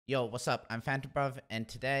Yo, what's up? I'm PhantomBruv, and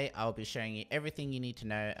today I'll be showing you everything you need to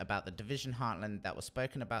know about the Division Heartland that was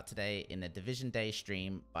spoken about today in the Division Day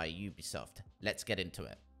stream by Ubisoft. Let's get into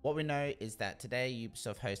it. What we know is that today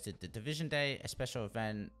Ubisoft hosted the Division Day, a special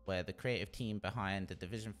event where the creative team behind the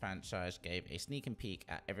Division franchise gave a sneak and peek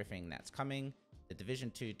at everything that's coming. The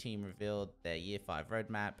Division 2 team revealed their Year 5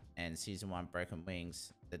 roadmap, and Season 1 Broken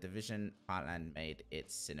Wings. The Division Heartland made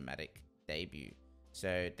its cinematic debut.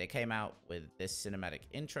 So they came out with this cinematic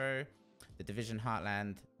intro. The Division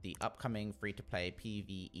Heartland, the upcoming free-to-play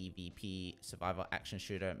PvEVP survival action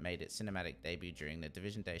shooter, made its cinematic debut during the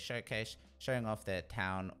Division Day showcase, showing off their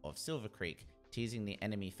town of Silver Creek, teasing the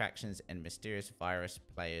enemy factions and mysterious virus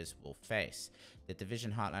players will face. The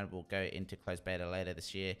Division Heartland will go into closed beta later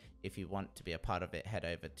this year. If you want to be a part of it, head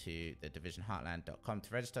over to thedivisionheartland.com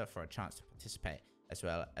to register for a chance to participate, as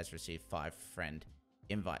well as receive 5 friend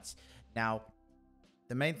invites. Now,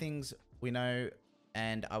 the main things we know,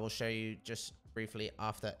 and I will show you just briefly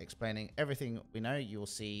after explaining everything we know. You will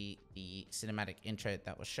see the cinematic intro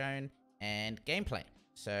that was shown and gameplay.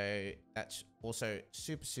 So that's also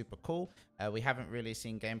super cool. We haven't really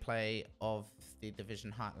seen gameplay of the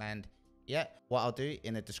Division Heartland yet. What I'll do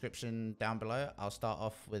in the description down below, I'll start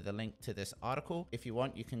off with a link to this article. If you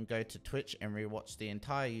want, you can go to Twitch and rewatch the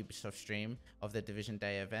entire Ubisoft stream of the Division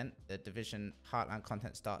Day event. The Division Heartland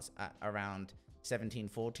content starts at around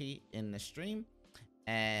 1740 in the stream.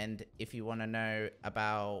 And if you want to know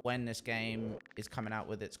about when this game is coming out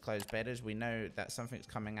with its closed betas, we know that something's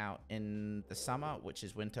coming out in the summer, which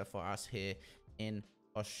is winter for us here in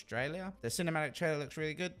Australia. The cinematic trailer looks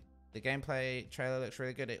really good. The gameplay trailer looks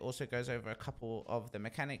really good. It also goes over a couple of the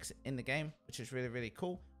mechanics in the game, which is really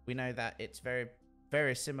cool. We know that it's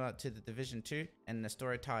very similar to the Division 2 and the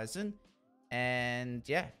story ties in. And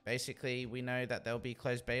yeah, basically we know that there'll be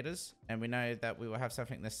closed betas, and we know that we will have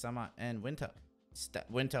something this summer and winter.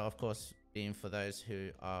 Winter, of course, being for those who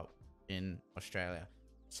are in Australia.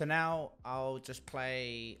 So now I'll just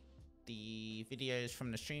play the videos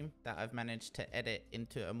from the stream that I've managed to edit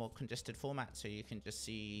into a more congested format, so you can just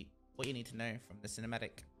see what you need to know from the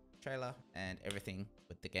cinematic trailer and everything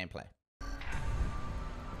with the gameplay.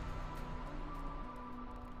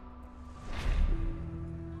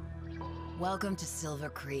 Welcome to Silver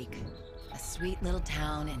Creek, a sweet little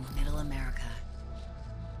town in middle America.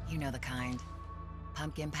 You know the kind.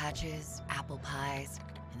 Pumpkin patches, apple pies,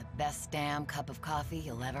 and the best damn cup of coffee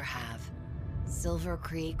you'll ever have. Silver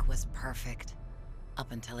Creek was perfect,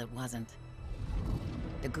 up until it wasn't.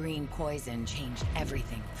 The green poison changed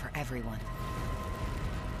everything for everyone.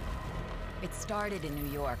 It started in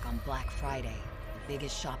New York on Black Friday, the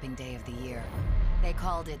biggest shopping day of the year. They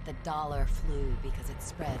called it the dollar flu because it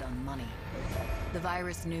spread on money. The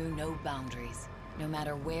virus knew no boundaries. No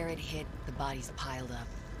matter where it hit, the bodies piled up.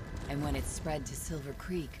 And when it spread to Silver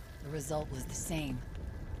Creek, the result was the same: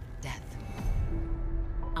 death.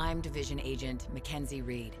 I'm Division Agent Mackenzie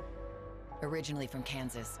Reed. Originally from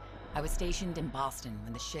Kansas, I was stationed in Boston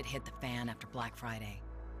when the shit hit the fan after Black Friday.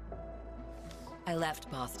 I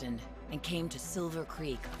left Boston and came to Silver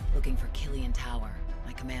Creek looking for Killian Tower,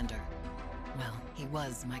 my commander. Well, he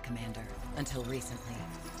was my commander, until recently.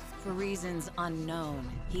 For reasons unknown,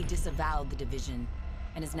 he disavowed the Division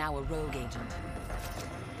and is now a rogue agent.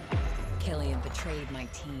 Killian betrayed my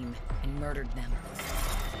team and murdered them.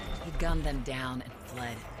 He gunned them down and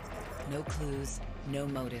fled. No clues, no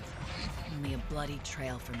motive, only a bloody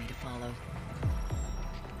trail for me to follow.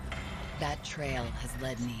 That trail has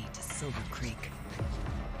led me to Silver Creek.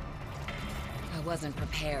 I wasn't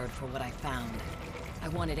prepared for what I found. I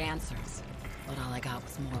wanted answers, but all I got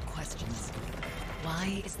was more questions.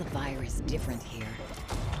 Why is the virus different here?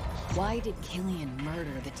 Why did Killian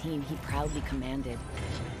murder the team he proudly commanded?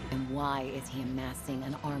 And why is he amassing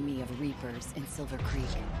an army of Reapers in Silver Creek?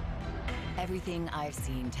 Everything I've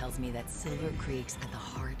seen tells me that Silver Creek's at the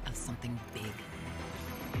heart of something big.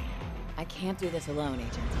 I can't do this alone,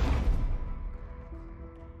 Agent.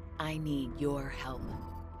 I need your help.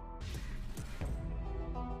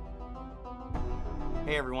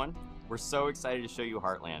 Hey everyone, we're so excited to show you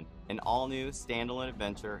Heartland, an all-new standalone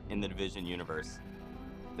adventure in the Division universe.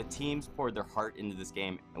 The teams poured their heart into this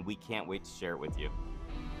game, and we can't wait to share it with you.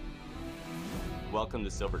 Welcome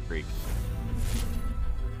to Silver Creek.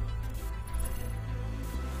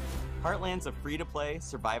 Heartland's a free-to-play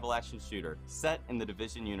survival action shooter set in the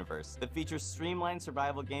Division universe that features streamlined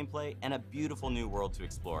survival gameplay and a beautiful new world to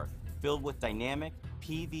explore, filled with dynamic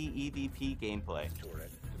PvEVP gameplay.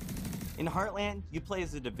 In Heartland, you play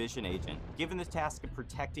as a Division agent, given the task of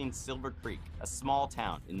protecting Silver Creek, a small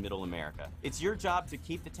town in Middle America. It's your job to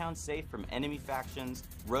keep the town safe from enemy factions,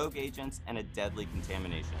 rogue agents, and a deadly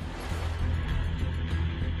contamination.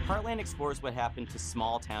 Heartland explores what happened to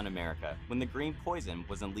small-town America when the green poison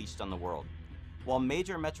was unleashed on the world. While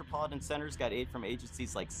major metropolitan centers got aid from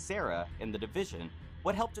agencies like Sarah and the Division,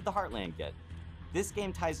 what help did the Heartland get? This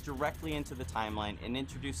game ties directly into the timeline and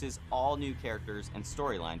introduces all new characters and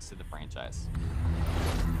storylines to the franchise.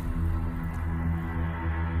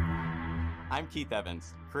 I'm Keith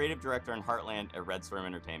Evans, Creative Director on Heartland at Red Storm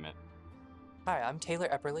Entertainment. Hi, I'm Taylor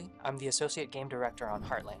Epperly. I'm the Associate Game Director on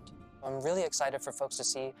Heartland. I'm really excited for folks to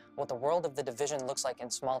see what the world of the Division looks like in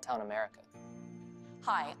small-town America.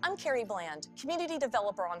 Hi, I'm Carrie Bland, Community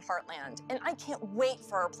Developer on Heartland, and I can't wait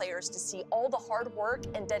for our players to see all the hard work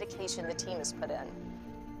and dedication the team has put in.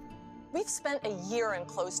 We've spent a year in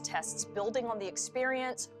closed tests building on the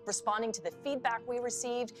experience, responding to the feedback we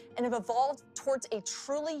received, and have evolved towards a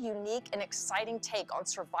truly unique and exciting take on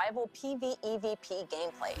survival PvEVP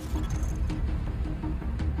gameplay.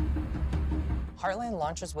 Heartland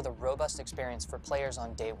launches with a robust experience for players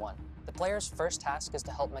on day one. The player's first task is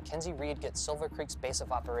to help Mackenzie Reed get Silver Creek's base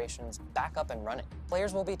of operations back up and running.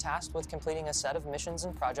 Players will be tasked with completing a set of missions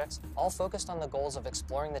and projects, all focused on the goals of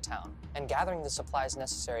exploring the town and gathering the supplies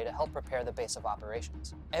necessary to help prepare the base of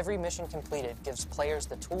operations. Every mission completed gives players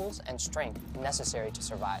the tools and strength necessary to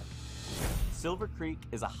survive. Silver Creek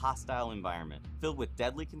is a hostile environment filled with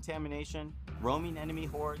deadly contamination, roaming enemy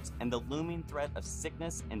hordes, and the looming threat of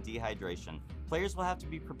sickness and dehydration. Players will have to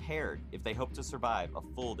be prepared if they hope to survive a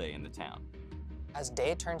full day in the town. As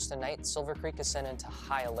day turns to night, Silver Creek is sent into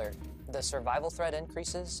high alert. The survival threat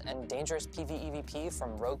increases, and dangerous PvEVP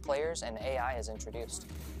from rogue players and AI is introduced.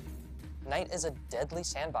 Night is a deadly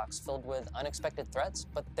sandbox filled with unexpected threats,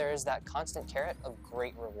 but there is that constant carrot of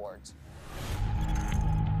great rewards.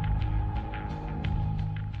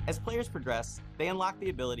 As players progress, they unlock the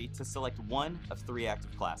ability to select one of 3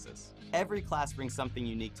 active classes. Every class brings something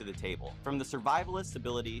unique to the table, from the survivalist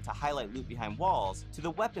ability to highlight loot behind walls, to the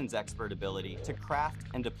weapons expert ability to craft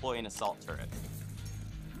and deploy an assault turret.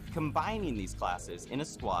 Combining these classes in a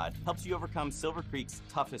squad helps you overcome Silver Creek's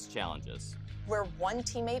toughest challenges. Where one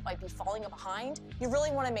teammate might be falling behind, you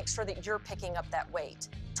really want to make sure that you're picking up that weight.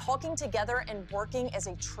 Talking together and working as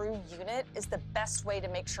a true unit is the best way to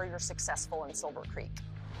make sure you're successful in Silver Creek.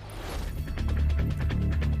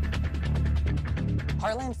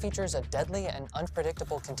 Heartland features a deadly and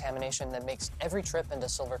unpredictable contamination that makes every trip into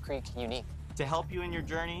Silver Creek unique. To help you in your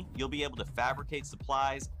journey, you'll be able to fabricate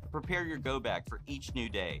supplies, prepare your go bag for each new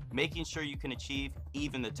day, making sure you can achieve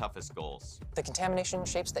even the toughest goals. The contamination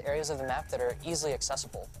shapes the areas of the map that are easily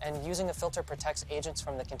accessible, and using a filter protects agents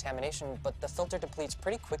from the contamination, but the filter depletes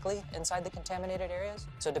pretty quickly inside the contaminated areas.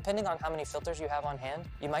 So depending on how many filters you have on hand,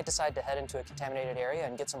 you might decide to head into a contaminated area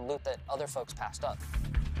and get some loot that other folks passed up.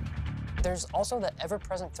 There's also the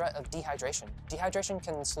ever-present threat of dehydration. Dehydration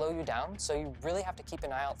can slow you down, so you really have to keep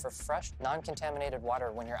an eye out for fresh, non-contaminated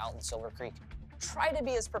water when you're out in Silver Creek. Try to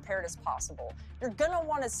be as prepared as possible. You're gonna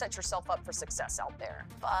want to set yourself up for success out there.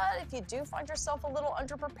 But if you do find yourself a little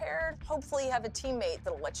underprepared, hopefully you have a teammate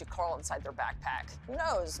that'll let you crawl inside their backpack. Who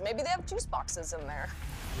knows, maybe they have juice boxes in there.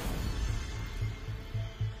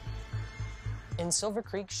 In Silver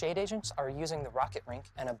Creek, Shade Agents are using the rocket rink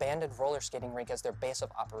and abandoned roller skating rink as their base of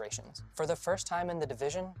operations. For the first time in the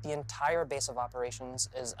Division, the entire base of operations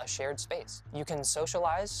is a shared space. You can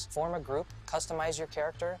socialize, form a group, customize your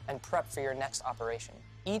character, and prep for your next operation.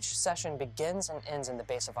 Each session begins and ends in the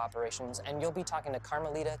base of operations, and you'll be talking to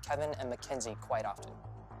Carmelita, Kevin, and Mackenzie quite often.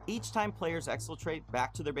 Each time players exfiltrate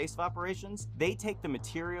back to their base of operations, they take the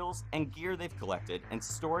materials and gear they've collected and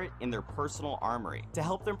store it in their personal armory to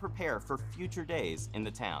help them prepare for future days in the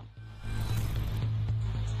town.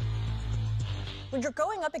 When you're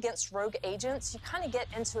going up against rogue agents, you kind of get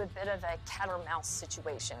into a bit of a cat or mouse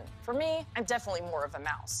situation. For me, I'm definitely more of a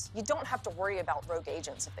mouse. You don't have to worry about rogue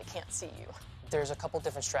agents if they can't see you. There's a couple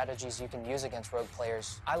different strategies you can use against rogue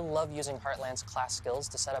players. I love using Heartland's class skills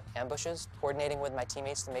to set up ambushes, coordinating with my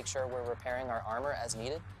teammates to make sure we're repairing our armor as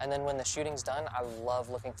needed. And then when the shooting's done, I love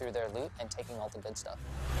looking through their loot and taking all the good stuff.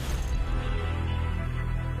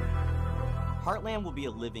 Heartland will be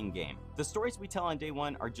a living game. The stories we tell on day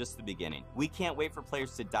one are just the beginning. We can't wait for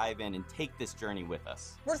players to dive in and take this journey with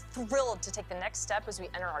us. We're thrilled to take the next step as we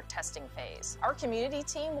enter our testing phase. Our community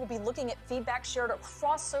team will be looking at feedback shared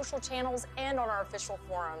across social channels and on our official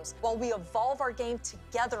forums, while we evolve our game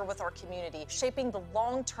together with our community, shaping the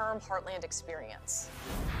long-term Heartland experience.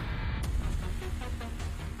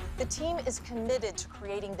 The team is committed to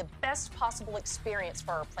creating the best possible experience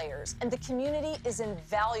for our players, and the community is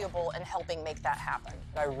invaluable in helping make that happen.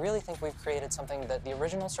 I really think we've created something that the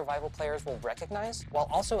original survival players will recognize, while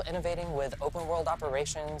also innovating with open world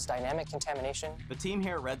operations, dynamic contamination. The team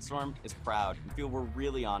here at Red Storm is proud and feel we're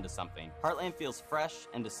really onto something. Heartland feels fresh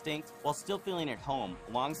and distinct while still feeling at home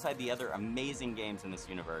alongside the other amazing games in this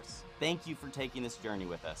universe. Thank you for taking this journey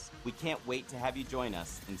with us. We can't wait to have you join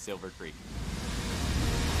us in Silver Creek.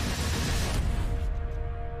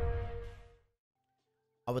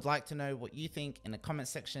 I would like to know what you think in the comment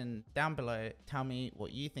section down below. Tell me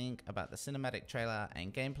what you think about the cinematic trailer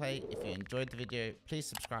and gameplay. If you enjoyed the video, please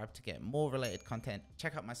subscribe to get more related content.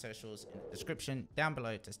 Check out my socials in the description down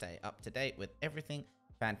below to stay up to date with everything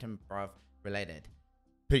PhantomBruv related.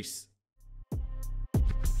 Peace.